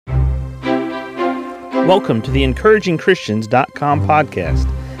Welcome to the EncouragingChristians.com podcast.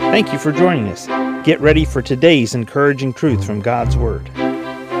 Thank you for joining us. Get ready for today's encouraging truth from God's Word.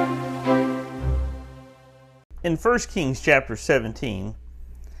 In 1 Kings chapter 17,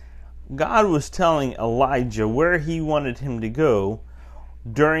 God was telling Elijah where he wanted him to go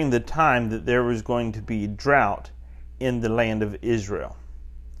during the time that there was going to be drought in the land of Israel.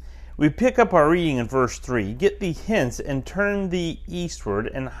 We pick up our reading in verse 3. Get thee hence and turn thee eastward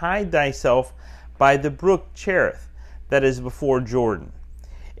and hide thyself by the brook Cherith that is before Jordan.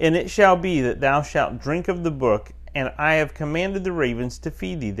 And it shall be that thou shalt drink of the brook, and I have commanded the ravens to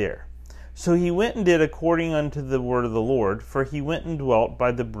feed thee there. So he went and did according unto the word of the Lord, for he went and dwelt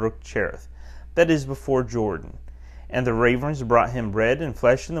by the brook Cherith that is before Jordan. And the ravens brought him bread and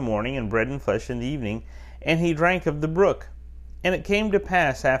flesh in the morning, and bread and flesh in the evening, and he drank of the brook. And it came to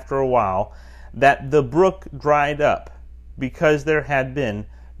pass after a while that the brook dried up, because there had been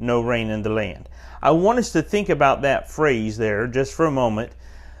no rain in the land. I want us to think about that phrase there just for a moment.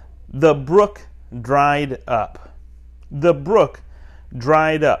 The brook dried up. The brook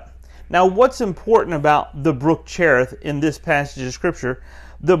dried up. Now, what's important about the brook Cherith in this passage of Scripture?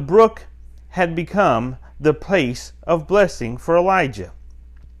 The brook had become the place of blessing for Elijah.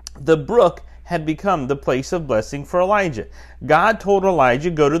 The brook had become the place of blessing for Elijah. God told Elijah,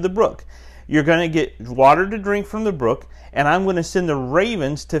 go to the brook. You're going to get water to drink from the brook, and I'm going to send the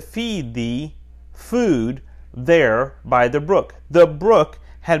ravens to feed thee food there by the brook. The brook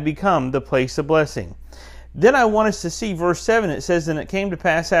had become the place of blessing. Then I want us to see verse 7. It says, and it came to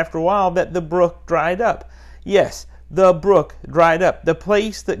pass after a while that the brook dried up. Yes, the brook dried up. The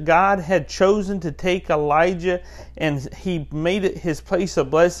place that God had chosen to take Elijah and he made it his place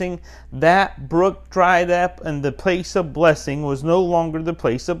of blessing, that brook dried up, and the place of blessing was no longer the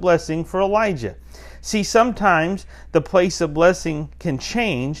place of blessing for Elijah. See, sometimes the place of blessing can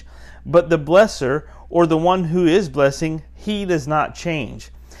change, but the blesser, or the one who is blessing, he does not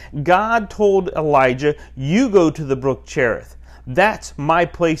change. God told Elijah, you go to the brook Cherith. That's my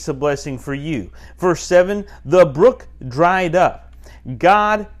place of blessing for you. Verse 7, the brook dried up.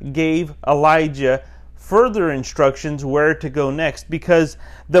 God gave Elijah further instructions where to go next, because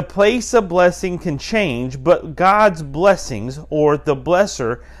the place of blessing can change, but God's blessings, or the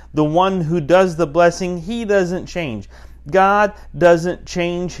blesser, the one who does the blessing, he doesn't change. God doesn't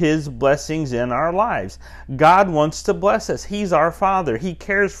change his blessings in our lives. God wants to bless us. He's our Father. He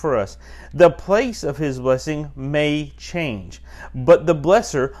cares for us. The place of his blessing may change, but the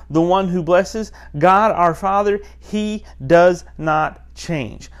blesser, the one who blesses, God our Father, he does not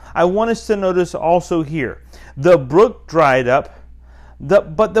change. I want us to notice also here, the brook dried up,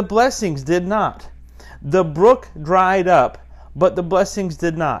 but the blessings did not. The brook dried up, but the blessings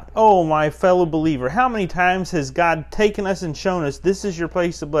did not. Oh, my fellow believer, how many times has God taken us and shown us this is your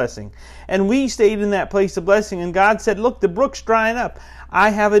place of blessing? And we stayed in that place of blessing, and God said, look, the brook's drying up.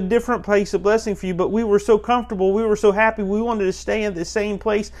 I have a different place of blessing for you. But we were so comfortable, we were so happy, we wanted to stay in the same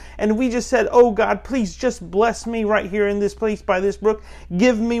place. And we just said, oh God, please just bless me right here in this place by this brook.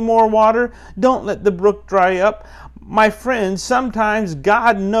 Give me more water. Don't let the brook dry up. My friends, sometimes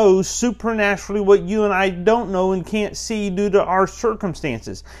God knows supernaturally what you and I don't know and can't see due to our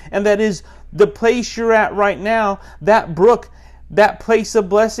circumstances. And that is the place you're at right now, that brook, that place of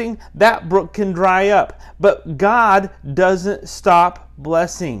blessing, that brook can dry up. But God doesn't stop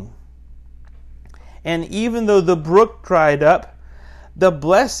blessing. And even though the brook dried up, the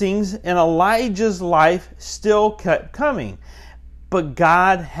blessings in Elijah's life still kept coming. But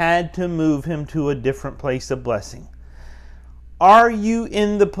God had to move him to a different place of blessing. Are you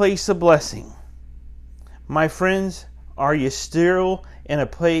in the place of blessing? My friends, are you still in a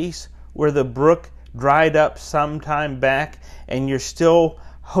place where the brook dried up some time back and you're still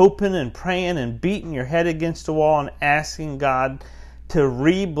hoping and praying and beating your head against the wall and asking God to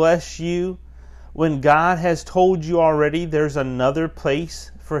re-bless you when God has told you already there's another place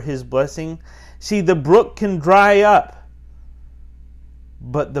for his blessing? See, the brook can dry up,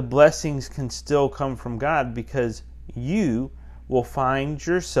 but the blessings can still come from God, because you will find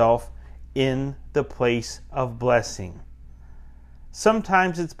yourself in the place of blessing.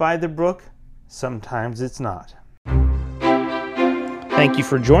 Sometimes it's by the brook, sometimes it's not. Thank you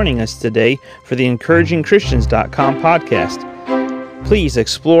for joining us today for the EncouragingChristians.com podcast. Please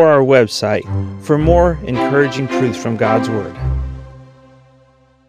explore our website for more encouraging truths from God's Word.